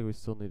it looks like we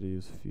still need to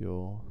use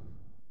fuel.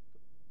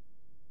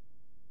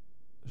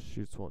 The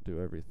chutes won't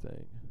do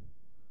everything.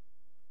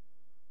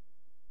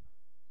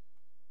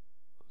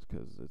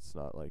 Because it's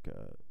not like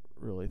a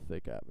really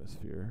thick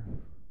atmosphere.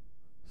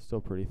 Still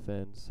pretty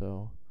thin,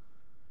 so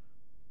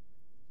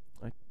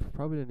I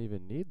probably didn't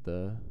even need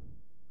the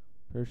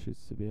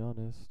parachutes, to be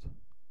honest.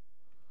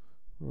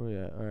 Where are we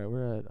at? Alright,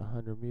 we're at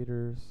 100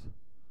 meters.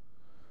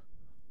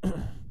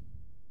 Kind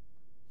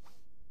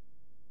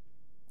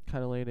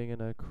of landing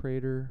in a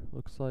crater,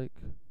 looks like.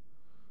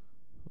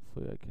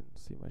 Hopefully I can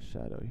see my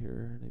shadow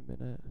here in a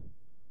minute.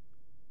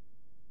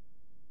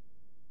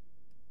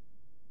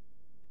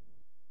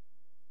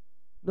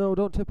 No,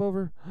 don't tip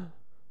over.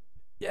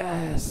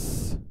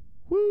 Yes!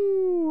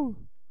 Woo!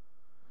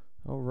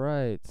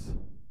 Alright.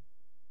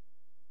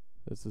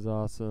 This is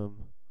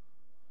awesome.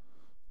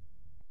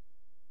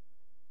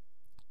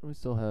 We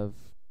still have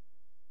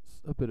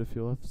a bit of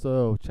fuel left.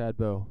 So,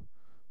 Chadbo,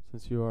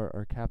 since you are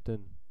our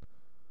captain,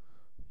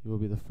 you will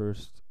be the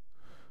first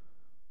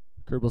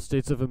Kerbal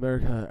States of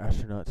America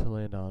astronaut to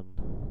land on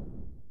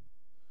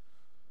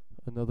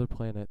another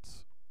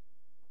planet.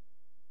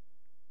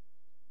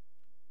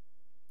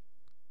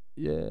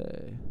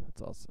 Yay,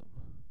 that's awesome.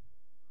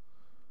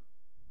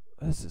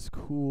 This is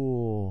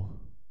cool.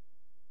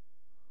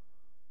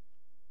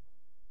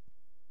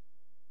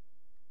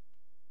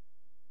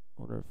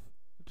 I wonder if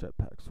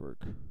jetpacks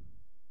work.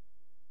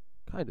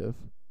 Kind of.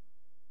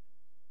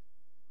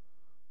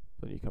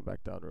 Then you come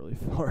back down really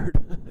far.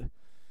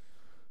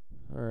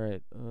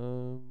 Alright,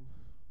 we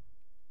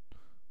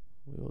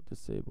will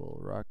disable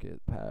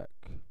rocket pack.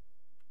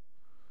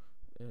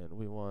 And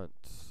we want,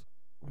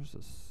 where's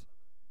this?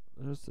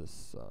 There's the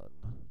sun.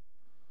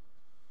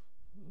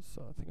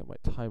 So I think I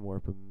might time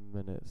warp a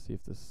minute, see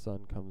if the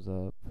sun comes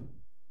up.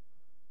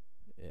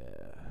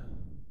 Yeah.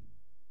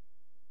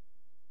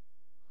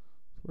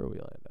 Where we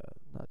land at?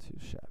 Not too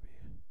shabby.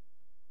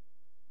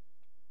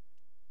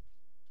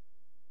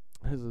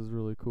 This is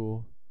really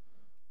cool.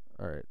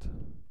 Alright.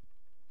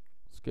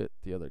 Let's get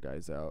the other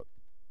guys out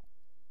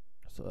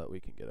so that we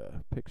can get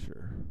a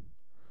picture.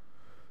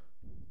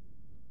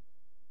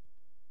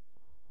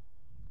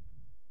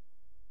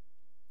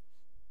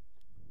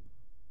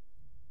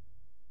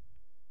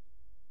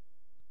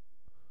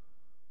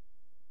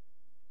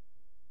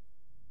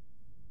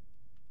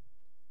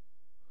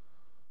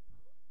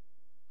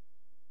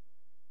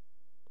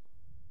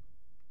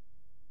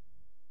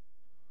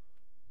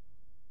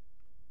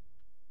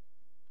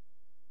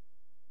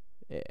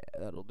 Yeah,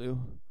 that'll do.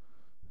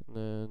 And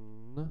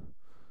then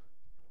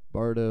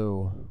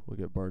Bardo. We'll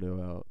get Bardo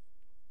out.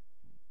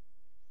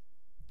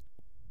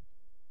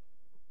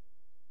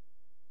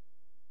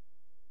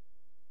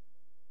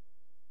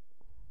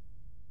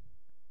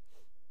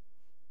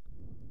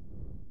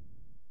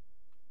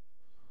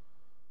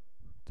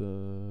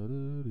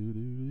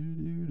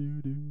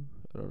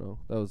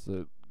 That was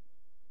the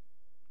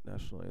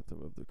national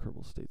anthem of the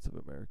Kerbal States of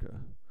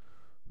America.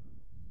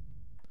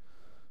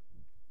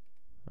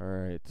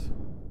 Alright.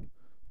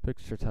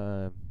 Picture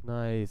time.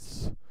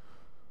 Nice.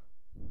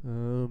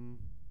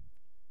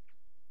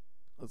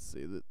 Let's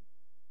see that.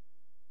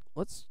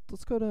 Let's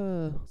go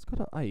to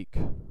Ike.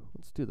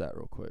 Let's do that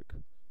real quick.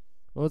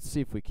 Well, let's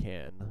see if we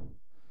can.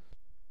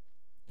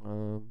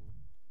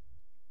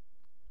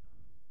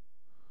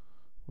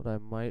 What I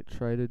might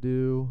try to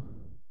do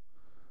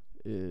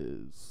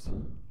is,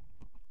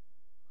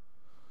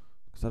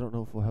 because I don't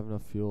know if we'll have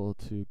enough fuel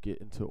to get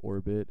into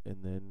orbit and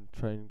then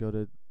try and go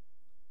to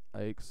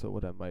Ike. So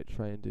what I might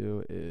try and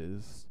do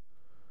is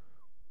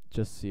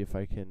just see if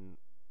I can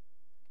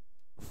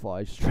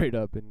fly straight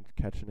up and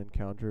catch an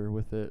encounter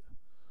with it.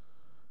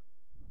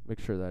 Make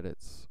sure that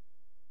it's,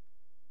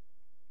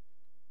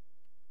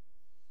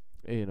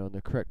 you know, in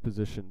the correct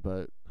position,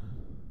 but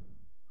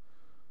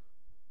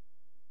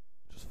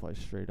just fly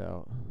straight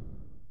out.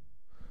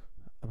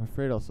 I'm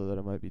afraid also that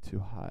it might be too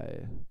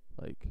high.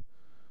 Like,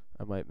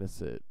 I might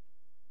miss it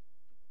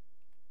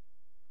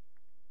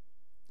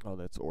on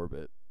its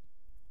orbit.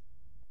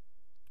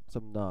 So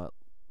I'm not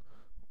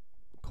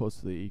close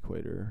to the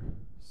equator,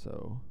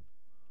 so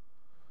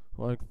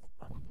well,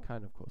 I'm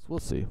kind of close. We'll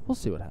see. We'll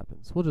see what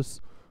happens. We'll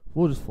just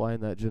fly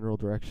in that general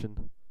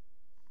direction.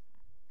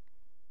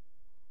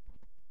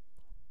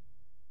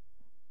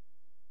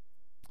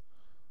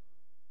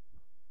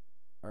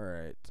 All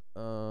right.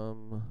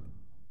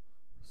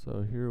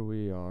 So here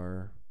we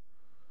are.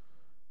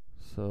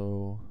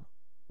 So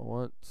I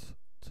want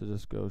to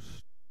just go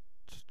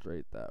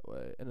straight that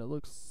way, and it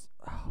looks.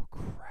 Oh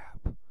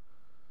crap!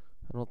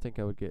 I don't think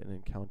I would get an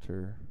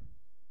encounter.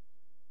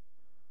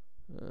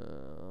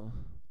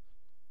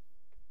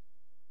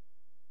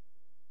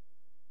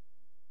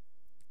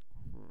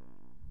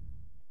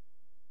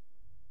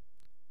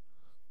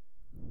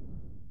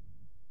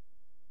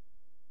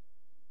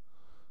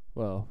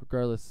 Well,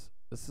 regardless,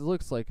 this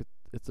looks like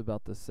it's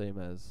about the same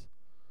as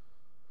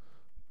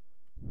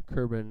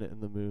Kerbin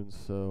and the moon,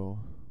 so.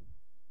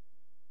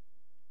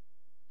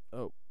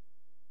 Oh.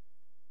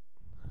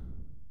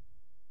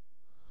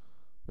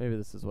 Maybe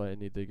this is why I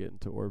need to get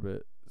into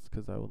orbit. It's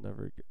because I will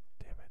never get.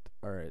 Damn it.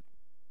 Alright.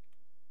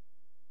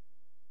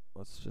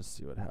 Let's just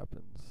see what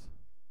happens.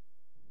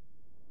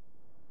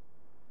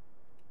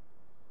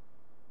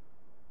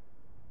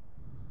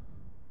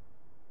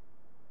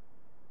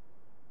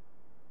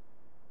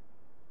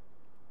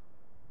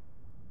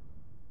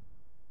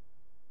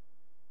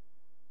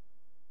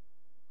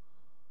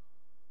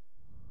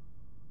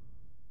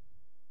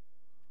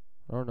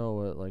 I don't know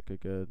what, like, a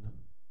good.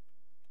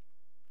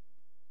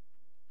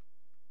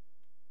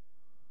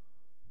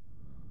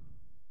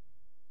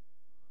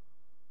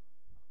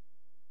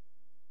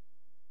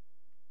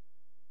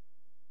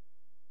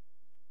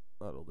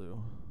 That'll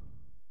do.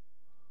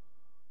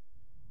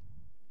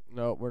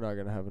 No, we're not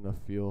gonna have enough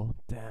fuel.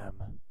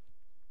 Damn.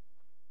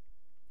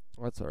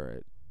 That's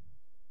alright.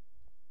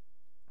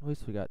 At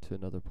least we got to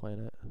another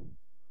planet.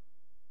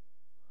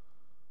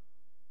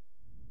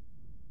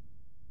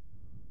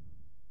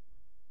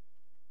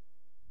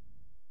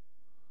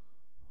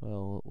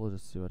 Well, we'll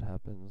just see what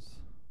happens.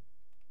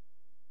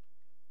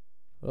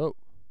 Oh.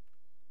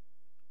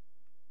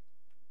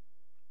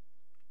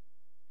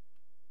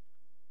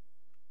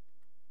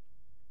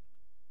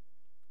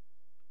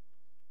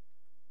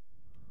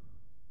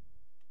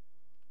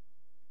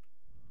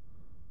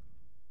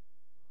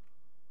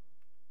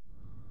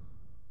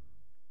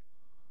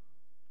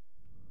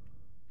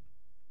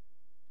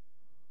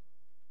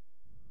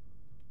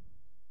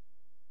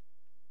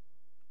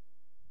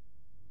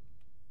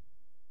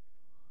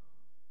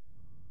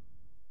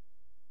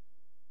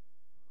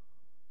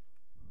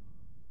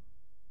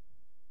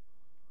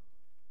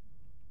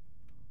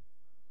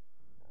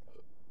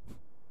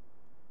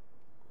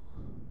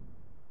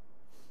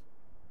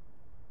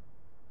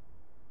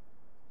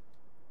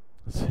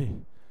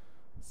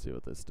 Let's see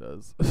what this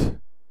does. See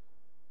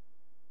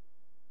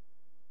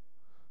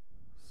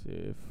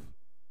if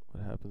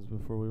what happens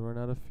before we run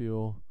out of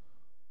fuel.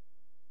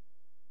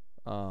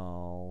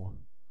 Oh.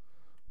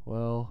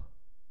 Well.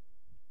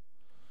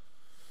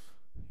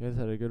 You guys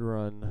had a good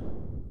run.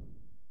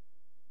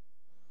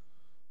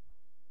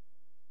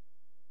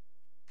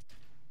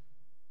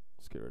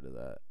 Let's get rid of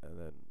that, and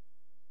then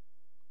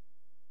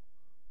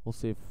we'll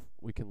see if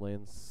we can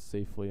land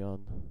safely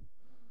on.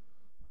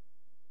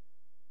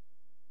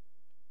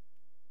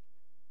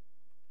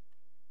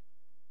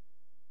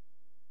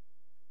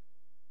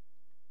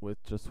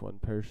 With just one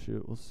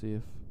parachute, we'll see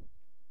if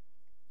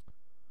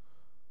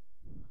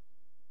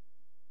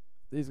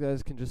these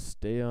guys can just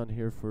stay on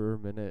here for a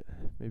minute.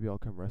 Maybe I'll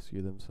come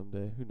rescue them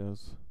someday. Who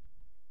knows?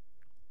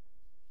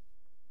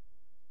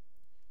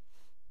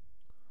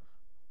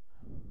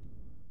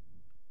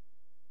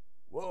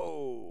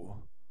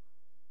 Whoa!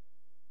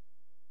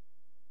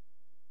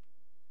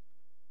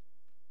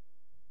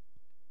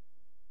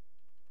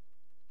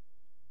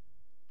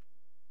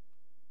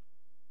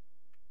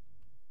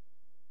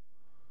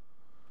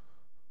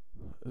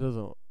 It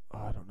doesn't.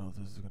 I don't know if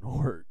this is gonna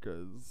work,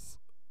 'cause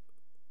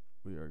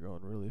We are going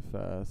really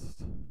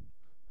fast.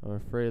 I'm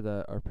afraid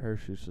that our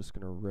parachute's just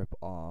gonna rip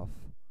off.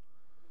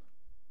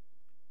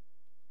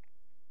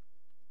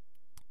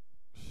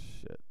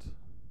 Shit.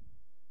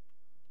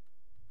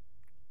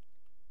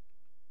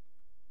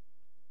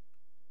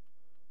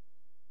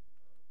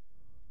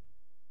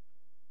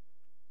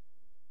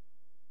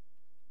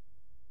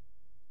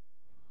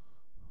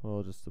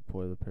 We'll just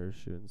deploy the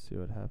parachute and see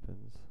what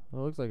happens.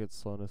 Well, it looks like it's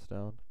slowing us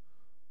down.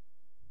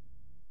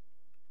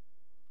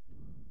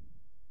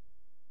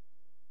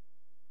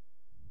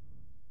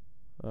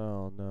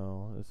 Oh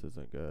no, this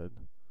isn't good.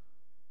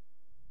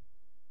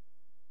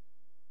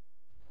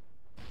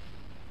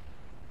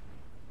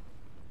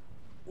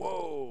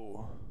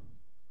 Whoa!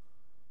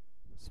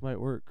 This might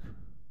work.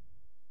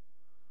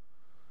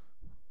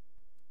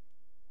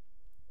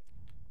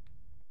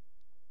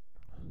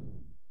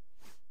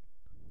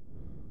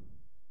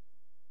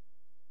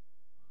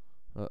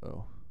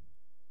 Uh-oh.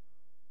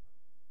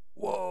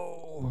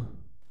 Whoa!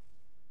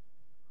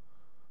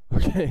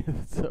 Okay,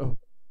 so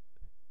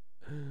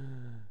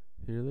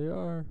here they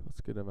are. Let's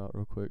get them out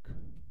real quick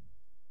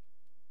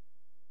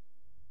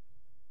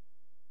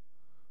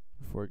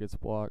before it gets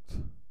blocked.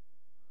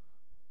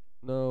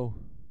 No.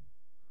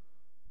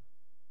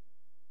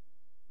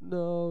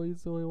 No,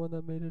 he's the only one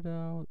that made it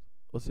out.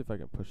 Let's see if I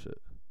can push it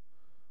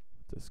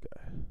with this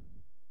guy.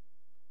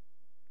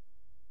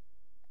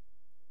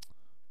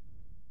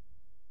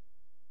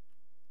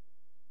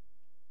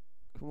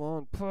 Come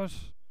on, push.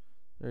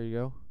 There you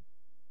go.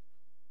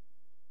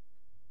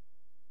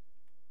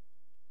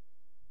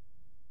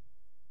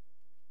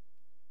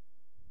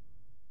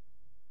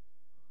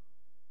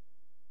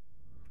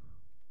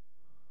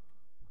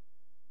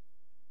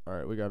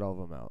 Alright, we got all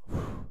of them out.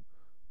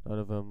 None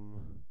of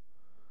them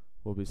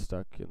will be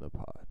stuck in the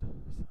pod.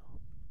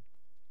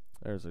 So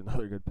there's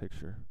another good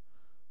picture.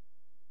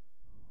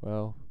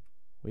 Well,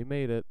 we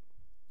made it.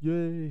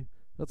 Yay!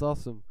 That's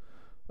awesome.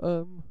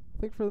 I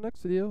think for the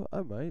next video,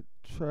 I might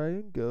try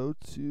and go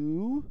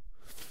to,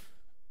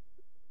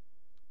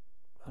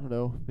 I don't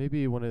know,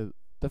 maybe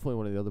definitely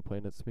one of the other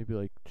planets, maybe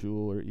like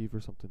Jewel or Eve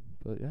or something.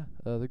 But yeah,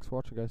 thanks for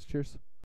watching, guys. Cheers.